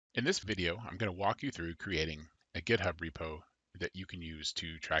In this video, I'm going to walk you through creating a GitHub repo that you can use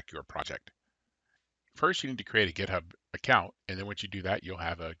to track your project. First, you need to create a GitHub account, and then once you do that, you'll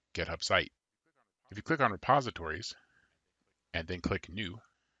have a GitHub site. If you click on repositories and then click new,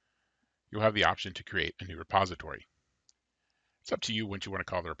 you'll have the option to create a new repository. It's up to you what you want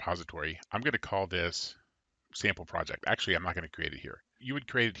to call the repository. I'm going to call this sample project. Actually, I'm not going to create it here. You would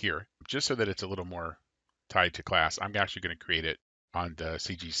create it here just so that it's a little more tied to class. I'm actually going to create it on the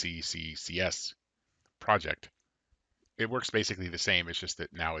CGCCCS project. It works basically the same. It's just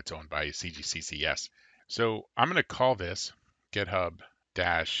that now it's owned by CGCCS. So I'm going to call this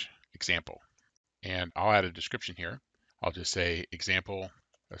GitHub-example, and I'll add a description here. I'll just say example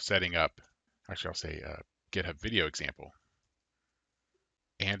of setting up, actually I'll say GitHub video example.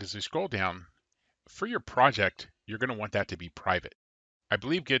 And as we scroll down, for your project, you're going to want that to be private. I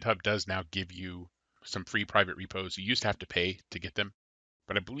believe GitHub does now give you some free private repos. You used to have to pay to get them,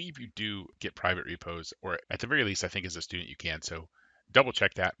 but I believe you do get private repos, or at the very least, I think as a student you can. So double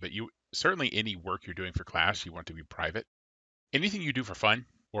check that. But you certainly any work you're doing for class, you want to be private. Anything you do for fun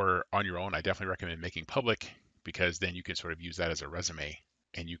or on your own, I definitely recommend making public because then you can sort of use that as a resume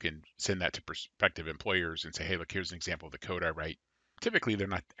and you can send that to prospective employers and say, hey, look, here's an example of the code I write. Typically, they're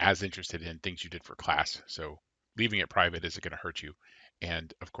not as interested in things you did for class. So leaving it private isn't going to hurt you.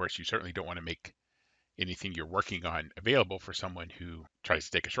 And of course, you certainly don't want to make anything you're working on available for someone who tries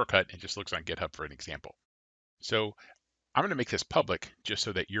to take a shortcut and just looks on GitHub for an example. So I'm going to make this public just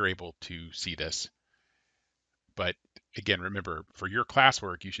so that you're able to see this. But again, remember, for your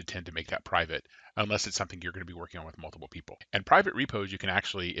classwork, you should tend to make that private unless it's something you're going to be working on with multiple people. And private repos, you can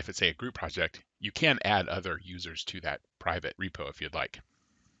actually, if it's say a group project, you can add other users to that private repo if you'd like.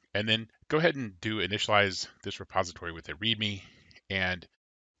 And then go ahead and initialize this repository with a README and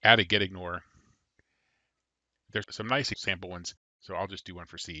add a gitignore. There's some nice sample ones, so I'll just do one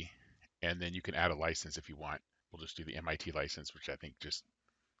for C. And then you can add a license if you want. We'll just do the MIT license, which I think just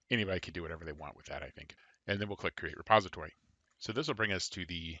anybody can do whatever they want with that, I think. And then we'll click Create Repository. So this will bring us to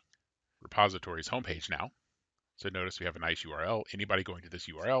the repository's homepage now. So notice we have a nice URL. Anybody going to this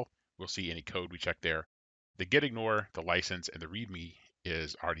URL will see any code we check there. The gitignore, the license, and the README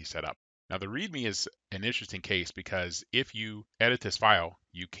is already set up. Now the README is an interesting case because if you edit this file,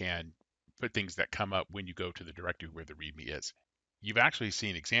 you can put things that come up when you go to the directory where the README is. You've actually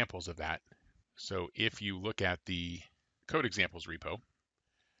seen examples of that. So if you look at the code examples repo,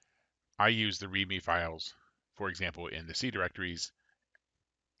 I use the README files, for example, in the C directories.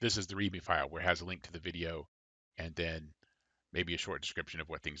 This is the README file where it has a link to the video and then maybe a short description of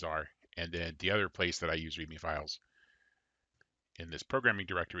what things are. And then the other place that I use README files in this programming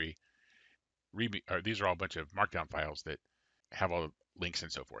directory, these are all a bunch of markdown files that have all the links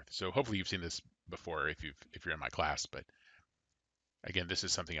and so forth. So hopefully you've seen this before if you're in my class, but again, this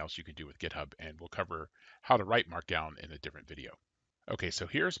is something else you can do with GitHub, and we'll cover how to write Markdown in a different video. Okay, so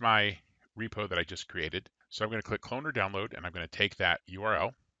here's my repo that I just created. So I'm going to click Clone or Download, and I'm going to take that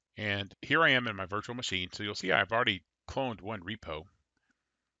URL. And here I am in my virtual machine. So you'll see I've already cloned one repo,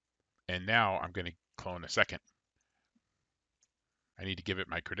 and now I'm going to clone a second. I need to give it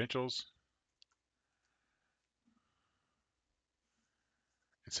my credentials.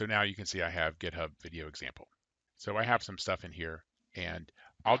 And so now you can see I have GitHub video example. So I have some stuff in here, and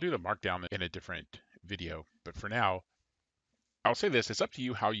I'll do the Markdown in a different video. But for now, I'll say this, it's up to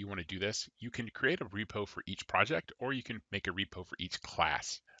you how you want to do this. You can create a repo for each project, or you can make a repo for each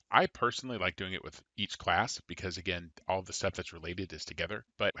class. I personally like doing it with each class because, again, all of the stuff that's related is together.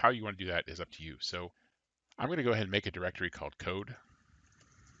 But how you want to do that is up to you. So I'm going to go ahead and make a directory called code.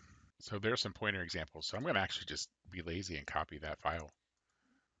 So there's some pointer examples. So I'm going to actually just be lazy and copy that file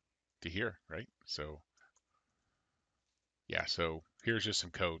to here, right? So yeah, so here's just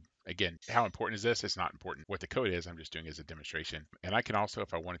some code. Again, how important is this? It's not important what the code is. I'm just doing it as a demonstration. And I can also,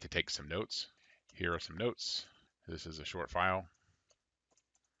 if I wanted to take some notes, here are some notes. This is a short file.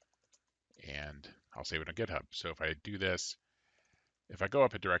 And I'll save it on GitHub. So if I do this, if I go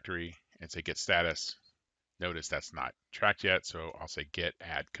up a directory and say git status, notice that's not tracked yet. So I'll say git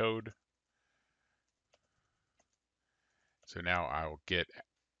add code. So now I'll git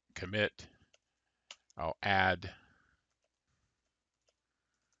commit, I'll add,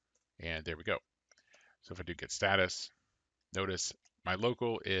 and there we go. So if I do git status, notice my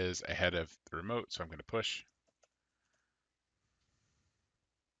local is ahead of the remote, so I'm going to push.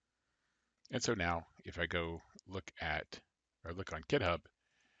 And so now if I go look on GitHub,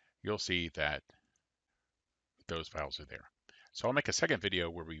 you'll see that those files are there. So I'll make a second video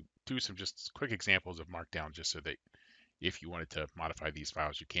where we do some just quick examples of Markdown just so that if you wanted to modify these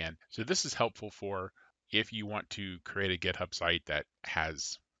files, you can. So this is helpful for if you want to create a GitHub site that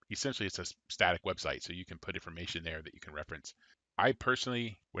has essentially it's a static website, so you can put information there that you can reference. I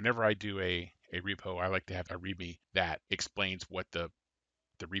personally, whenever I do a repo, I like to have a README that explains what the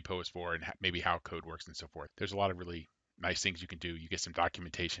repo is for and maybe how code works and so forth. There's a lot of really nice things you can do. You get some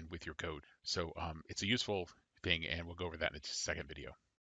documentation with your code. So it's a useful thing, and we'll go over that in a second video.